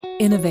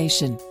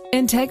innovation,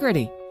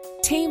 integrity,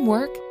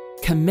 teamwork,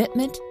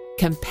 commitment,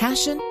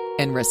 compassion,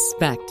 and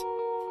respect.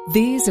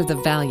 These are the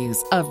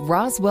values of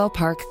Roswell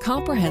Park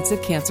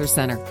Comprehensive Cancer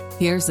Center.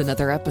 Here's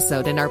another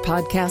episode in our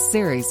podcast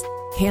series,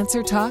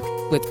 Cancer Talk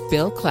with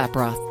Bill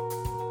Klaproth.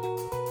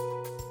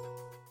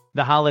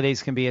 The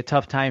holidays can be a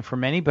tough time for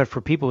many, but for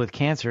people with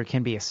cancer, it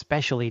can be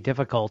especially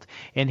difficult.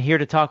 And here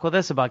to talk with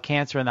us about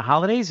cancer and the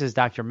holidays is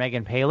Dr.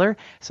 Megan Paler,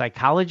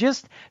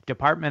 psychologist,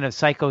 Department of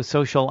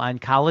Psychosocial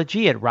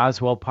Oncology at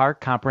Roswell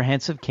Park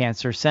Comprehensive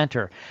Cancer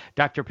Center.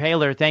 Dr.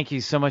 Paler, thank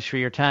you so much for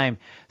your time.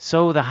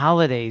 So the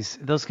holidays,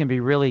 those can be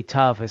really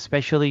tough,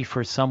 especially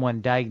for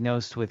someone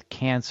diagnosed with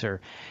cancer.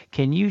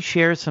 Can you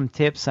share some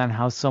tips on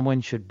how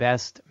someone should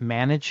best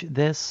manage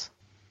this?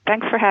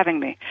 Thanks for having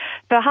me.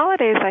 The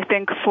holidays, I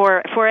think,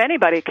 for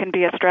anybody can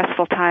be a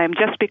stressful time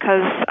just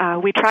because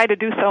we try to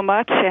do so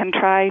much and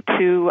try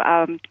to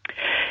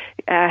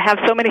have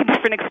so many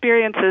different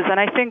experiences. And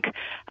I think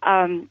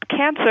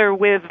cancer,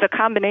 with the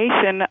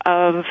combination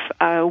of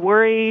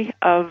worry,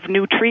 of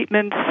new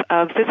treatments,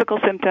 of physical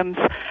symptoms,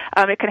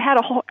 it can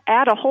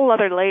add a whole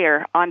other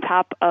layer on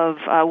top of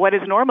what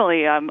is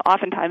normally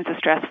oftentimes a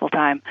stressful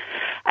time.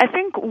 I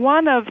think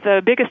one of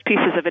the biggest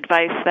pieces of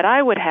advice that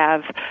I would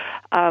have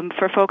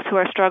for folks who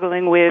are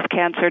struggling with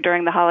cancer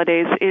during the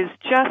holidays is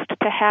just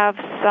to have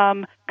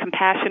some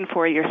compassion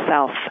for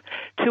yourself,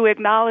 to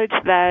acknowledge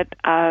that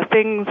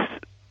things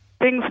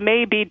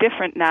may be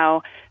different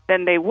now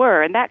than they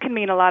were, and that can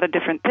mean a lot of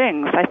different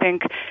things. I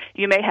think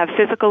you may have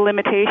physical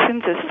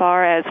limitations as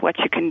far as what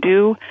you can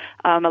do.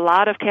 A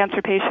lot of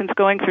cancer patients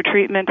going through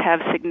treatment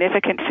have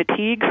significant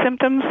fatigue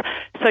symptoms,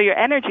 so your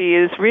energy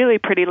is really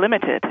pretty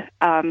limited.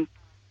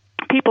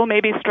 People may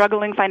be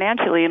struggling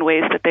financially in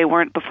ways that they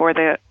weren't before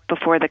the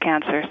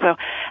cancer. So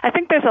I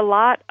think there's a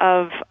lot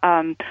of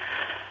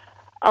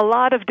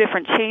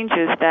different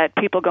changes that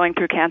people going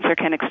through cancer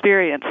can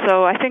experience.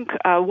 So I think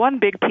one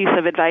big piece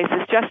of advice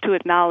is just to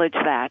acknowledge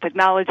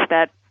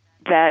that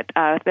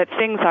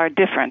things are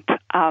different,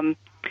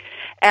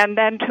 and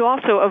then to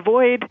also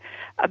avoid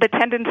the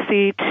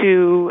tendency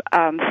to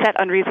set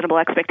unreasonable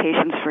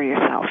expectations for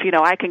yourself. You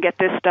know, I can get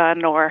this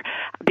done, or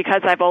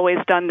because I've always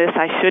done this,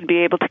 I should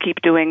be able to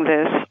keep doing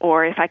this,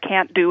 or if I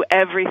can't do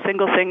every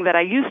single thing that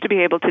I used to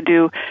be able to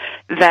do,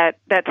 that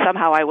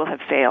somehow I will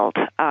have failed.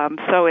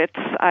 So it's,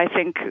 I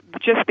think,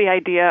 just the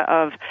idea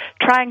of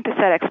trying to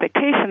set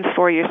expectations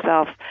for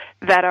yourself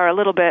that are a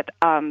little bit,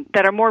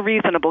 that are more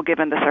reasonable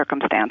given the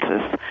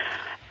circumstances.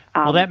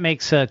 Well, that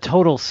makes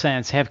total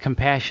sense. Have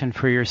compassion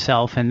for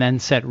yourself and then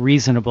set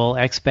reasonable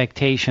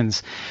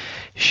expectations.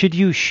 Should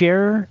you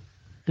share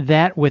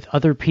that with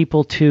other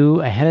people too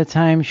ahead of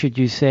time? Should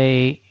you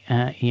say,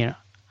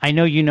 I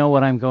know you know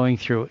what I'm going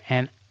through,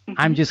 and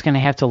I'm just going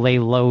to have to lay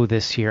low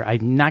this year.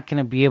 I'm not going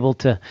to be able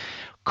to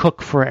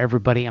cook for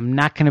everybody. I'm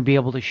not going to be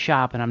able to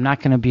shop, and I'm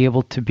not going to be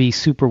able to be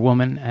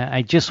Superwoman.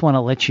 I just want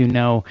to let you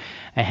know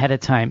ahead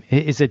of time.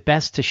 Is it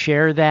best to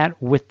share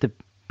that with the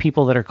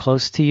people that are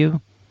close to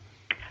you?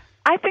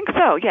 I think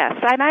so, yes.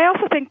 And I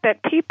also think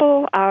that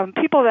people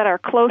that are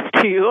close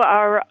to you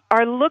are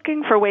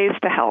looking for ways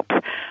to help.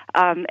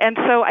 And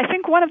so I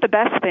think one of the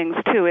best things,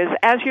 too, is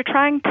as you're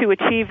trying to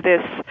achieve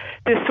this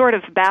sort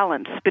of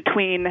balance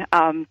between,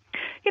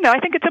 I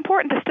think it's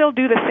important to still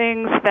do the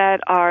things that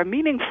are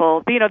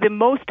meaningful, the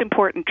most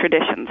important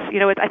traditions.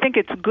 I think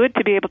it's good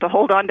to be able to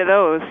hold on to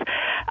those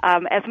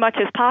as much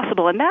as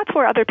possible, and that's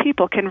where other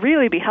people can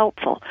really be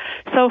helpful.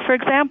 So, for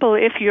example,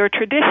 if your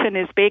tradition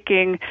is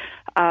baking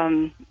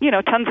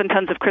tons and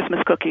tons of Christmas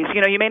cookies.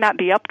 You may not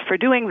be up for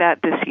doing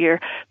that this year,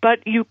 but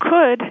you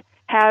could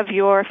have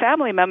your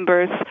family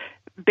members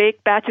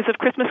bake batches of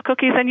Christmas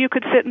cookies, and you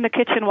could sit in the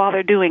kitchen while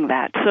they're doing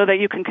that so that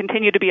you can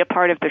continue to be a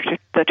part of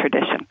the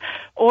tradition.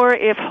 Or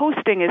if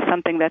hosting is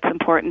something that's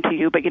important to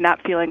you, but you're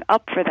not feeling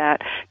up for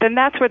that, then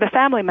that's where the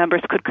family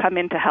members could come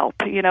in to help,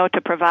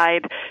 to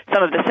provide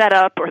some of the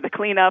setup or the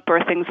cleanup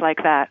or things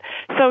like that.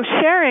 So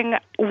sharing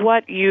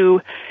what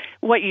you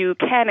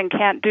can and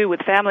can't do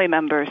with family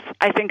members,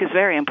 I think, is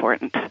very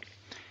important.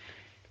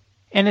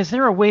 And is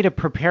there a way to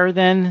prepare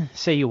then?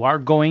 Say you are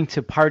going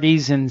to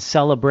parties and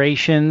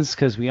celebrations,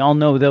 because we all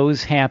know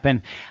those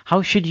happen.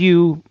 How should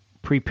you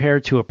prepare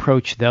to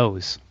approach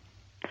those?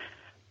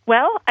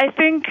 Well, I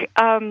think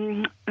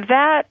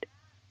that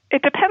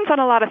it depends on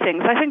a lot of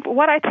things. I think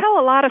what I tell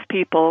a lot of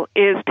people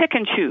is pick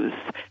and choose.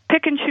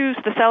 Pick and choose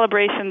the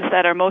celebrations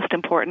that are most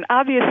important.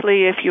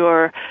 Obviously, if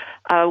your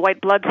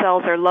white blood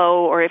cells are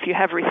low or if you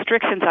have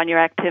restrictions on your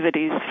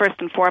activities, first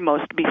and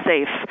foremost, be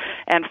safe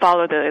and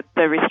follow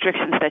the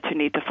restrictions that you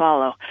need to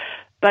follow.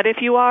 But if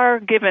you are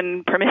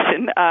given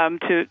permission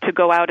to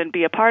go out and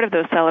be a part of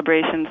those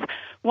celebrations,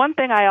 one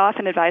thing I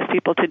often advise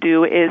people to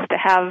do is to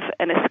have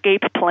an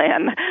escape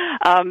plan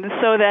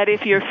so that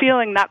if you're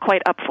feeling not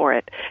quite up for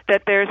it,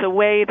 that there's a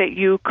way that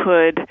you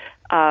could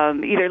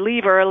either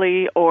leave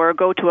early or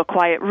go to a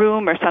quiet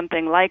room or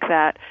something like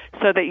that,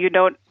 so that you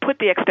don't put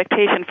the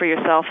expectation for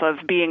yourself of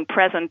being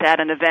present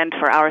at an event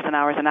for hours and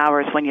hours and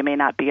hours when you may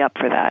not be up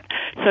for that.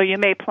 So you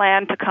may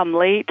plan to come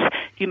late.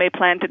 You may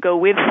plan to go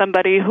with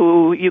somebody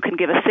who you can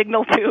give a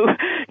signal to,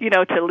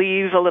 to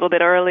leave a little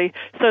bit early,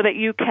 so that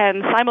you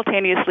can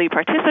simultaneously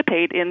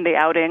participate in the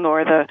outing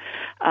or the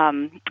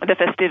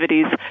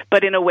festivities,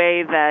 but in a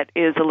way that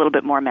is a little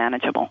bit more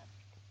manageable.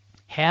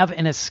 Have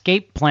an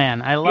escape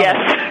plan. I love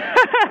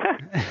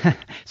it.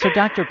 So,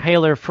 Dr.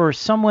 Paler, for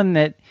someone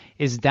that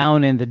is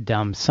down in the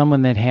dumps,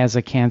 someone that has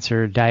a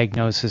cancer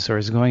diagnosis or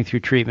is going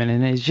through treatment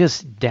and is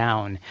just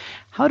down,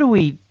 how do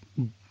we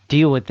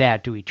deal with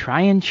that? Do we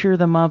try and cheer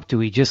them up? Do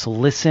we just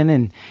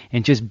listen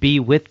and just be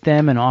with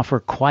them and offer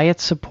quiet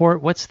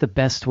support? What's the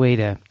best way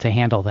to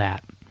handle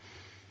that?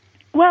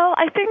 Well,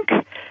 I think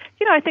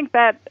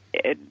that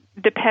it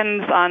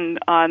depends on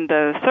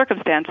the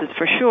circumstances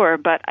for sure,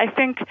 but I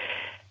think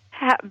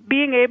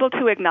being able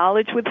to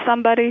acknowledge with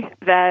somebody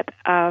that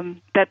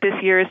this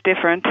year is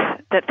different,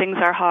 that things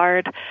are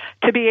hard,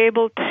 to be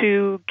able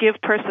to give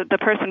the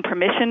person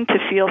permission to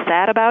feel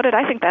sad about it,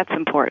 I think that's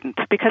important,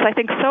 because I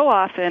think so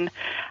often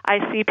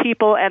I see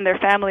people and their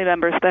family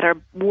members that are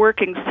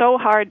working so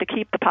hard to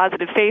keep the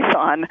positive face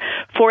on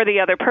for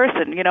the other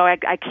person.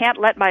 I can't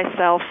let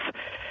myself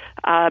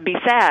be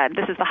sad.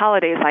 This is the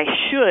holidays. I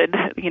should,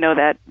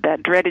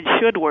 that dreaded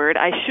should word,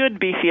 I should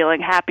be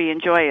feeling happy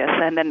and joyous.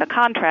 And then the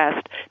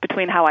contrast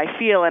between how I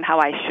feel and how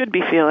I should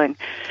be feeling,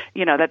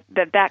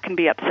 that can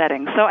be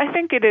upsetting. So I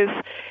think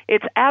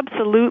it's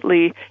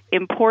absolutely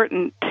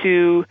important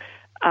to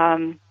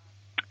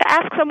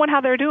ask someone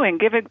how they're doing.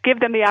 Give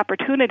them the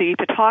opportunity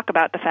to talk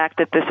about the fact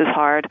that this is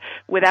hard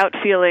without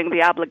feeling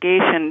the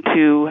obligation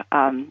to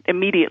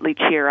immediately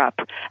cheer up.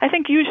 I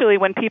think usually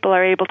when people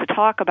are able to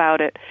talk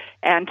about it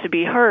and to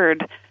be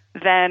heard,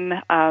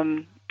 then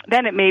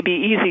it may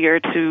be easier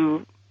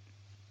to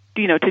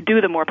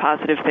do the more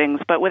positive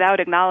things. But without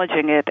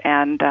acknowledging it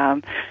and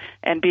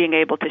being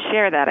able to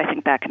share that, I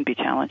think that can be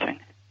challenging.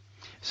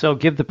 So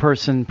give the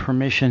person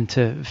permission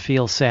to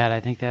feel sad. I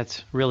think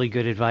that's really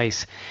good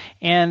advice.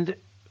 And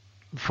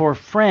for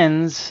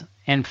friends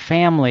and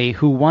family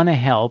who want to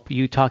help,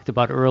 you talked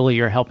about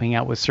earlier helping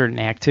out with certain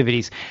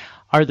activities.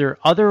 Are there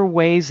other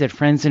ways that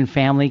friends and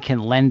family can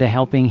lend a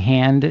helping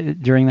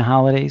hand during the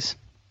holidays?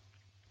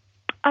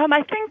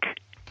 I think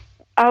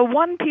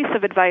one piece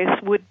of advice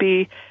would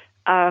be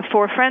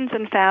for friends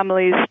and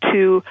families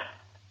to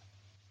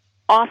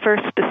offer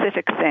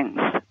specific things,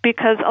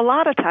 because a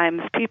lot of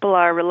times people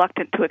are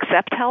reluctant to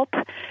accept help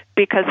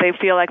because they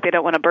feel like they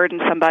don't want to burden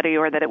somebody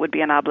or that it would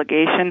be an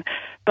obligation.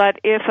 But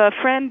if a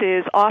friend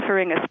is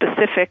offering a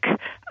specific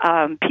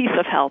piece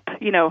of help,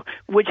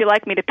 would you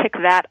like me to pick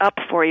that up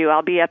for you?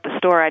 I'll be at the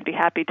store. I'd be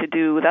happy to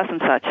do thus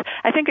and such.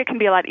 I think it can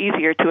be a lot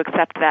easier to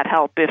accept that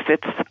help if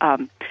it's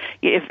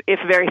if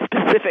very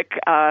specific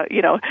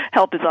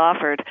help is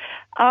offered.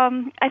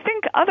 I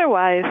think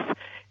otherwise,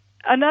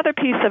 another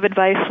piece of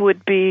advice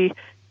would be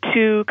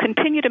to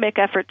continue to make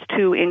efforts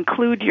to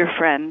include your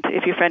friend.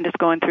 If your friend is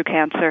going through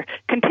cancer,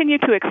 continue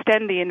to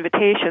extend the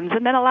invitations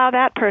and then allow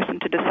that person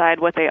to decide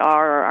what they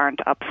are or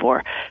aren't up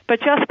for. But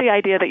just the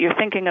idea that you're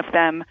thinking of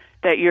them,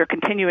 that you're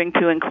continuing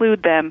to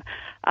include them,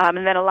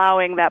 and then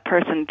allowing that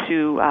person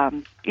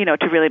to,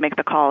 to really make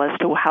the call as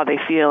to how they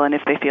feel and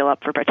if they feel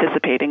up for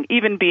participating.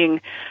 Even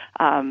being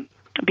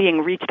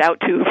reached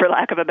out to, for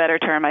lack of a better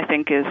term, I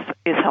think is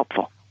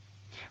helpful.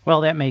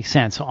 Well, that makes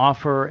sense.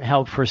 Offer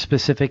help for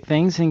specific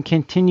things and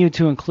continue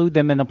to include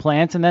them in the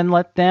plans, and then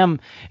let them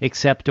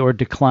accept or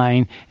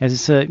decline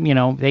as,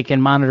 they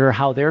can monitor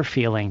how they're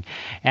feeling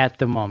at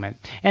the moment.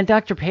 And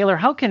Dr. Paler,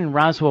 how can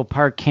Roswell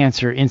Park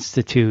Cancer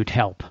Institute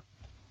help?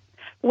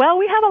 Well,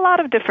 we have a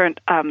lot of different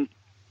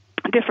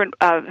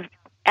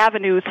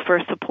avenues for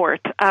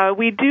support.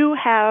 We do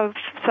have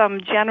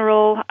some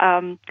general,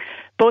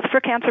 both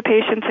for cancer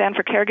patients and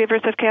for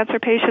caregivers of cancer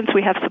patients.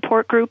 We have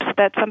support groups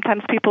that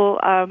sometimes people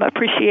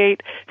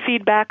appreciate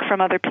feedback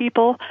from other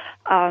people.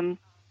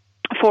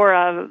 For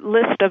a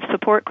list of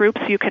support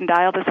groups, you can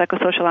dial the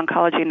psychosocial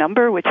oncology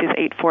number, which is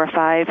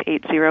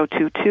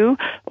 845-8022,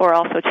 or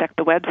also check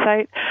the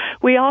website.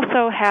 We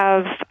also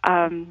have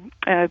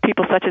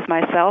people such as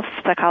myself,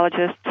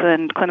 psychologists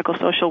and clinical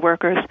social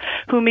workers,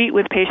 who meet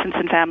with patients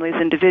and families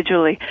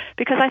individually,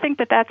 because I think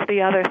that that's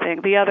the other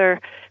thing. The other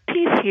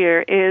piece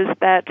here is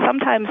that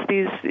sometimes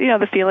these,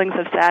 the feelings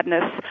of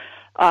sadness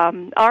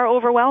are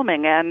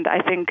overwhelming, and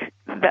I think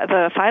that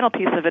the final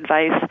piece of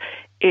advice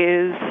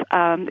is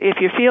if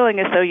you're feeling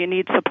as though you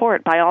need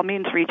support, by all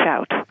means reach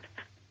out.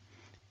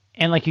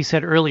 And like you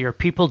said earlier,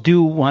 people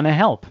do want to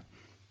help.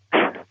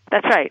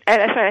 That's right.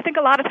 I think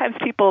a lot of times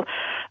people,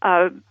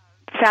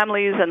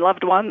 families and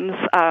loved ones,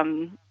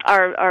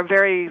 are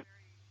very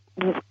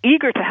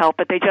eager to help,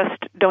 but they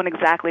just don't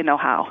exactly know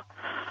how.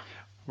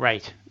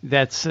 Right.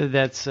 That's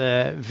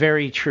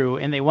very true.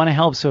 And they want to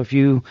help. So if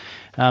you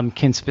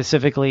can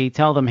specifically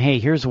tell them, hey,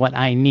 here's what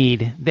I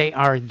need, they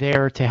are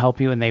there to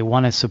help you and they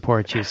want to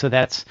support you. So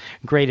that's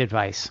great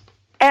advice.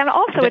 And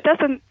also,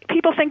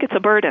 people think it's a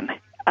burden.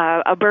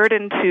 a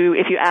burden to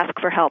if you ask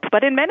for help.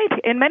 But in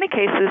many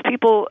cases,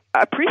 people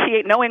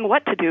appreciate knowing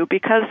what to do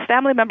because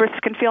family members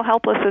can feel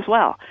helpless as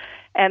well,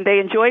 and they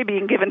enjoy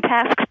being given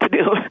tasks to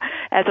do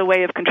as a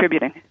way of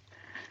contributing.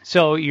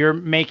 So you're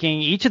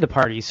making each of the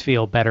parties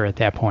feel better at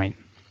that point.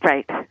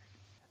 Right.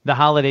 The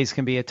holidays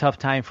can be a tough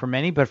time for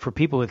many, but for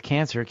people with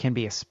cancer, it can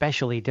be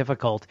especially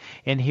difficult.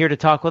 And here to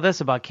talk with us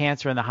about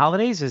cancer and the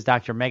holidays is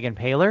Dr. Megan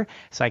Paler,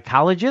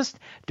 psychologist,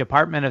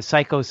 Department of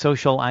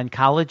Psychosocial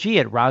Oncology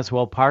at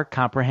Roswell Park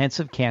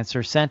Comprehensive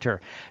Cancer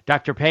Center.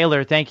 Dr.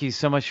 Paler, thank you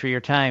so much for your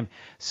time.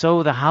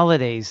 So the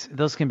holidays,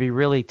 those can be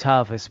really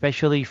tough,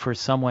 especially for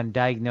someone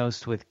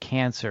diagnosed with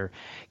cancer.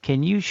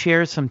 Can you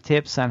share some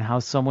tips on how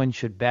someone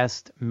should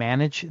best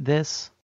manage this?